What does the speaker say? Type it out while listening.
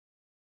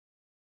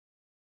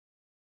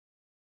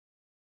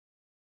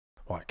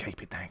Right,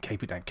 keep it down,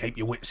 keep it down. Keep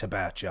your wits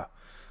about you.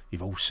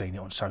 You've all seen it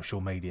on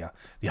social media.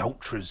 The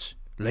ultras,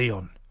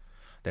 Lyon,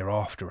 they're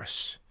after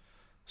us.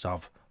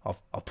 So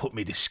I've put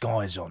my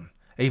disguise on,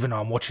 even though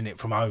I'm watching it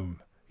from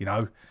home. You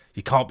know,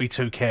 you can't be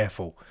too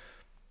careful.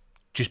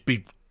 Just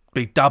be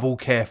double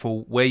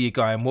careful where you're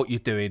going, what you're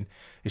doing,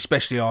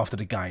 especially after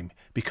the game,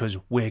 because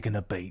we're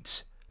gonna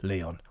beat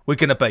Lyon. We're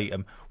gonna beat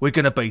them. We're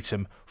gonna beat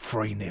them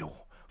 3-0.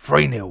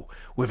 3-0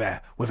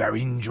 with our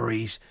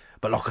injuries.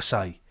 But like I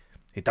say,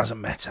 it doesn't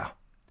matter.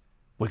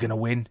 We're going to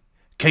win.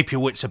 Keep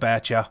your wits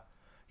about you.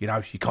 You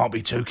know, you can't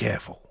be too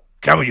careful.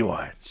 Come on, you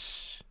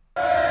irons.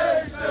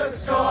 Raise the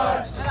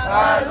sky,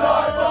 and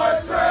like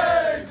my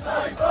dreams,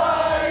 they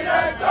fade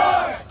and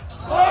die.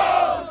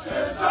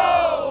 Vultures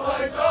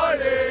always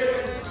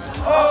hiding.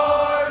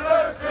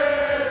 Pilots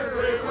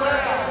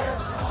everywhere.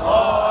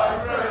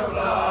 I'm real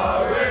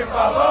blowing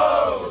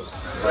bubbles.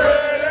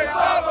 Spilling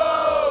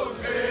bubbles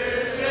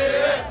in the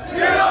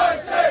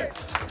air.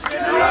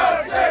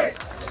 United!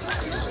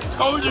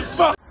 Oh, you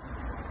fuck!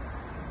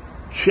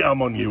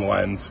 Come on, you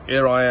irons.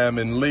 Here I am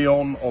in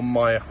Lyon on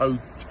my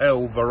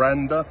hotel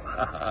veranda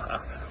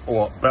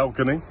or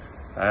balcony,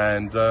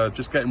 and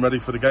just getting ready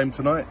for the game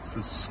tonight. It's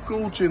a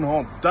scorching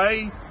hot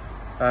day,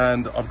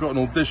 and I've got an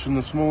audition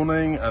this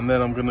morning, and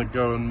then I'm going to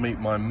go and meet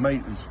my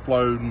mate who's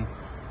flown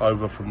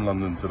over from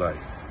London today.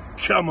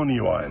 Come on,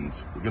 you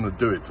irons. We're going to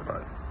do it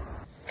tonight.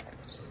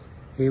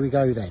 Here we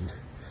go then.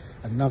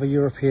 Another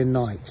European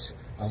night.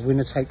 A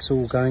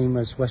winner-takes-all game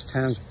as West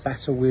Ham's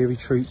battle-weary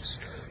troops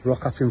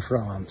rock up in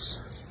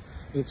France.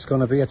 It's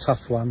going to be a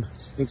tough one.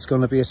 It's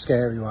going to be a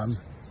scary one,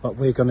 but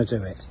we're going to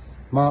do it.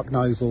 Mark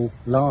Noble,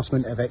 last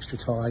minute of extra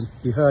time.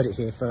 You heard it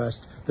here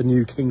first. The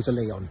new Kings of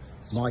Lyon.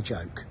 My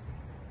joke.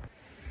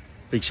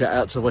 Big shout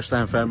out to West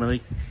Ham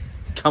family.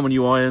 Come on,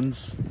 you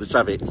irons. Let's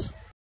have it.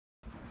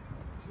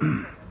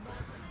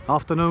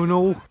 Afternoon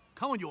all.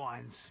 Come on, you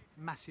irons.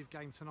 Massive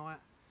game tonight.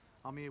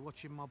 I'm here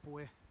watching my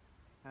boy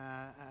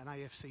at an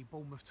AFC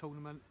Bournemouth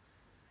tournament,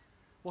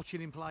 watching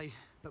him play,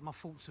 but my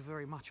thoughts are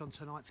very much on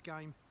tonight's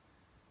game.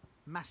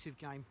 Massive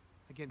game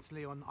against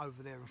Lyon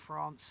over there in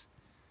France.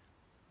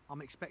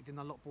 I'm expecting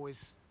a lot,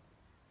 boys.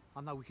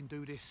 I know we can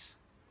do this.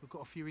 We've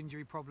got a few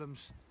injury problems,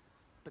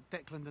 but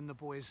Declan and the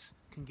boys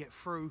can get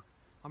through.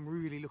 I'm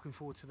really looking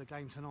forward to the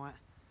game tonight.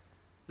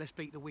 Let's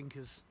beat the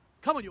Winkers.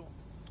 Come on, you.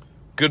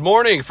 Good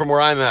morning from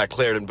where I'm at,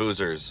 Clarendon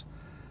Boozers.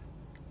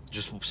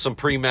 Just some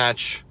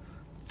pre-match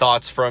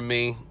thoughts from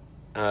me.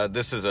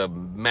 This is a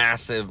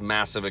massive,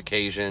 massive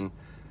occasion.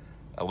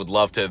 I would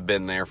love to have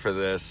been there for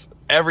this.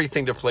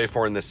 Everything to play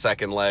for in this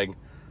second leg.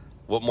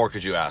 What more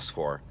could you ask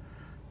for?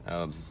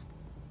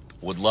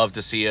 Would love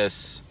to see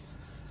us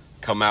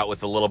come out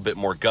with a little bit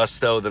more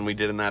gusto than we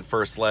did in that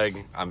first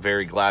leg. I'm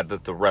very glad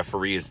that the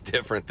referee is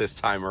different this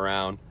time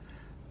around.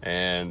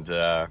 And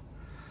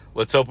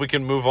let's hope we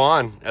can move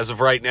on. As of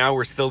right now,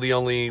 we're still the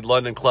only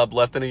London club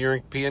left in a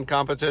European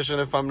competition,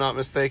 if I'm not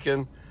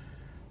mistaken,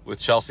 with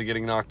Chelsea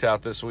getting knocked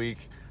out this week.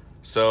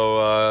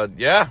 So,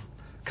 yeah,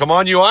 come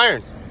on, you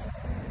irons.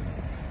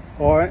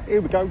 All right,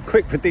 here we go.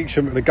 Quick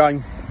prediction for the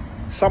game.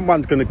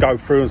 Someone's going to go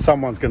through and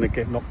someone's going to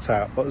get knocked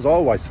out. But as I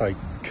always say,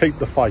 keep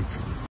the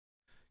faith.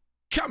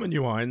 Come on,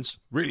 you irons.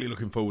 Really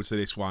looking forward to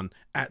this one.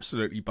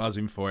 Absolutely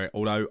buzzing for it.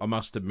 Although, I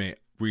must admit,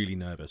 really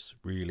nervous.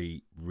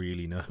 Really,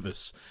 really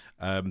nervous.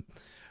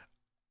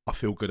 I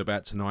feel good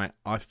about tonight.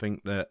 I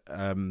think that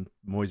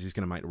Moyes is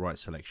going to make the right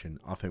selection.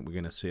 I think we're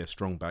going to see a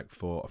strong back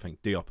four. I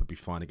think Diop would be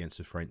fine against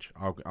the French.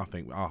 I hope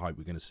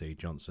we're going to see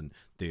Johnson,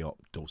 Diop,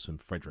 Dawson,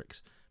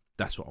 Fredericks.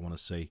 That's what I want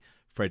to see.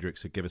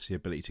 Fredericks would give us the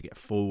ability to get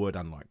forward,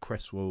 unlike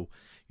Cresswell.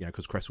 You know,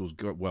 because Cresswell's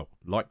good. Well,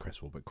 like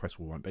Cresswell, but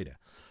Cresswell won't be there.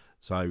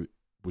 So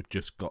we've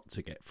just got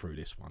to get through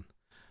this one.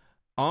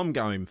 I'm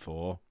going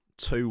for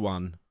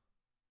 2-1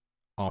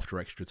 after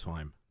extra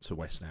time to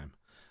West Ham.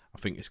 I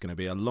think it's going to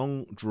be a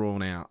long,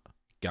 drawn-out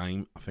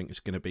game. I think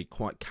it's going to be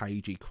quite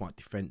cagey, quite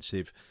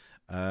defensive.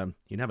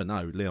 You never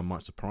know. Lyon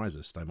might surprise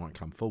us. They might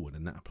come forward,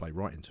 and that'll play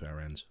right into our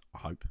hands, I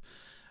hope.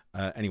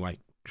 Anyway,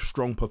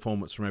 strong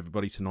performance from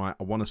everybody tonight.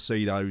 I want to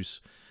see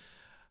those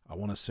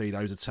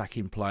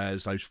attacking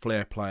players, those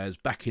flair players,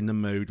 back in the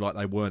mood like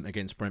they weren't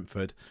against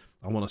Brentford.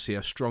 I want to see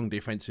a strong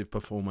defensive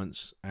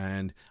performance,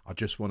 and I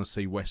just want to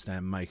see West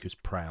Ham make us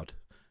proud.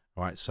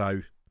 All right,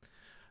 so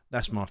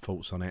that's my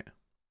thoughts on it.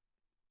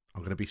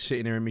 I'm going to be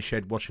sitting here in my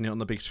shed watching it on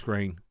the big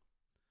screen.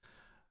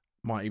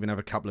 Might even have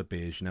a couple of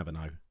beers, you never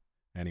know.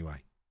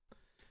 Anyway,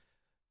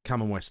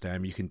 come on, West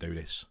Ham, you can do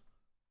this.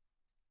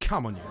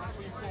 Come on, you.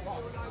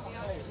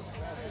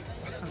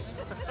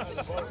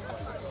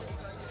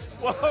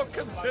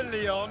 Welcome to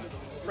Lyon,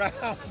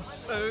 round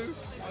 2,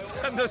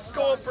 and the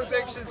score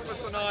predictions for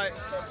tonight.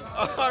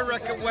 I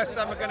reckon West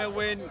Ham are going to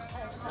win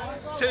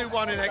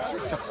 2-1 in extra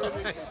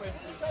time.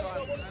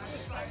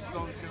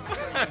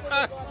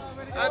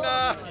 And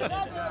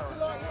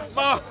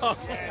Mark,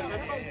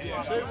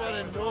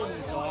 2-1 in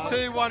normal time.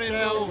 2-1 in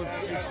normal.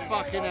 It's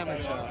fucking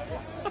amateur.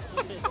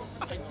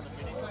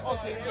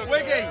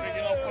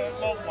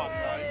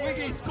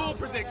 Wiggy, score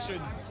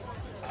predictions.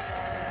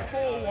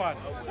 4-1,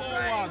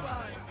 4-1,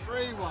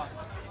 3-1,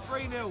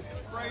 3-0.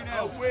 3-0.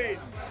 A win.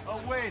 A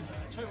win.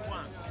 2-1.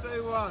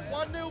 2-1.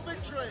 1-0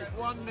 victory.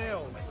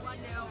 1-0.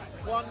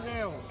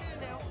 1-0.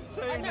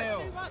 2-0.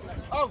 2-1.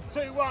 Oh,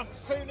 2-1.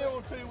 2-0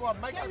 or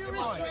 2-1. Make Get up your your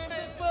wrist mind. round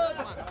it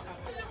further.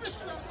 Get your wrist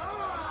round.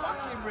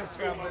 Fucking wrist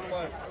round it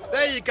further.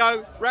 There you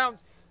go. Round.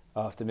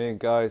 Afternoon,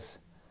 guys.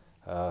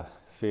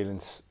 Feeling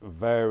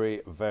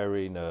very,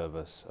 very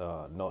nervous.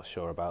 Not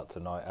sure about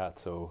tonight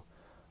at all.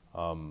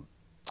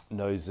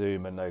 No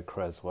Zoom and no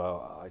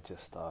Creswell.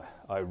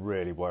 I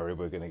really worry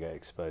we're going to get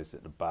exposed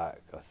at the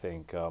back. I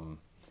think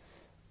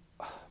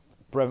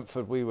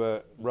Brentford, we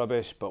were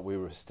rubbish, but we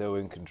were still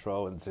in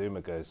control. And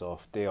Zuma goes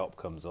off, Diop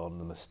comes on,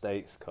 the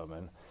mistakes come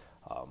in.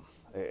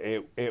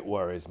 It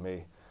worries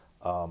me.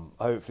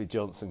 Hopefully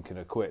Johnson can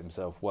acquit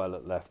himself well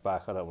at left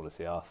back. I don't want to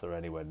see Arthur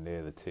anywhere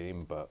near the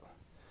team, but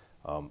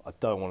I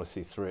don't want to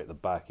see three at the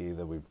back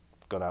either. We've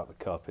gone out the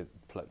cup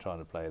trying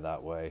to play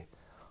that way.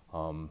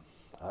 We're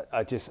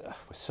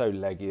so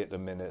leggy at the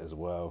minute as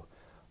well.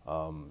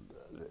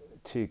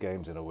 2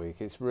 games in a week.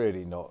 It's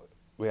really not.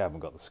 We haven't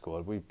got the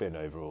squad. We've been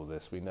over all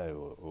this. We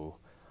know it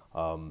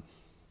all.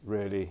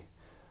 Really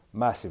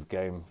massive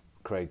game.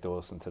 Craig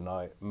Dawson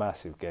tonight,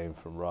 massive game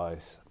from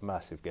Rice,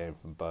 massive game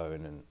from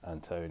Bowen and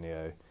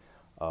Antonio.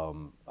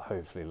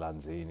 Hopefully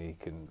Lanzini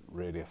can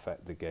really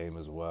affect the game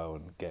as well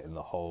and get in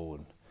the hole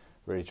and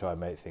really try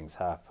and make things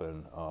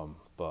happen.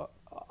 But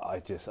I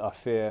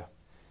fear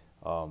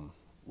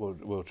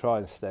we'll try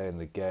and stay in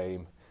the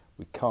game.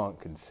 We can't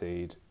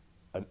concede.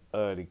 An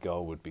early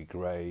goal would be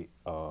great.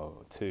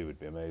 2 would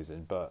be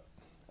amazing. But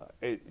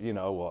you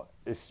know what?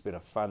 This has been a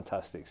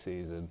fantastic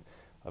season.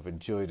 I've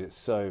enjoyed it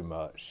so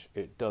much.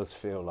 It does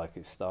feel like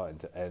it's starting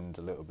to end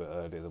a little bit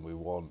earlier than we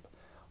want.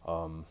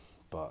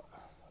 But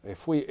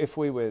if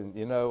we win,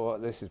 you know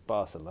what? This is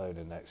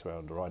Barcelona next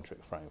round, or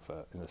Eintracht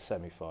Frankfurt in the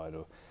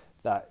semi-final.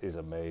 That is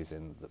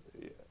amazing.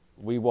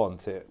 We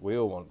want it. We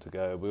all want to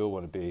go. We all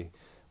want to be.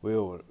 We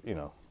all,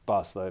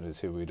 Barcelona's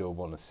who we'd all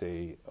want to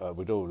see.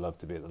 We'd all love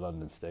to be at the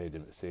London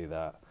Stadium to see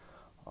that.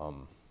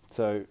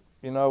 So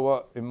you know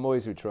what? In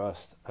Moyes we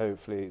trust.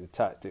 Hopefully the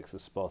tactics are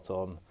spot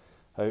on.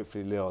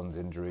 Hopefully Lyon's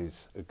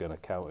injuries are going to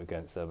count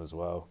against them as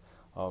well,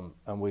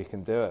 and we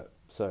can do it.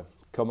 So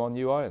come on,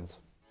 you Irons.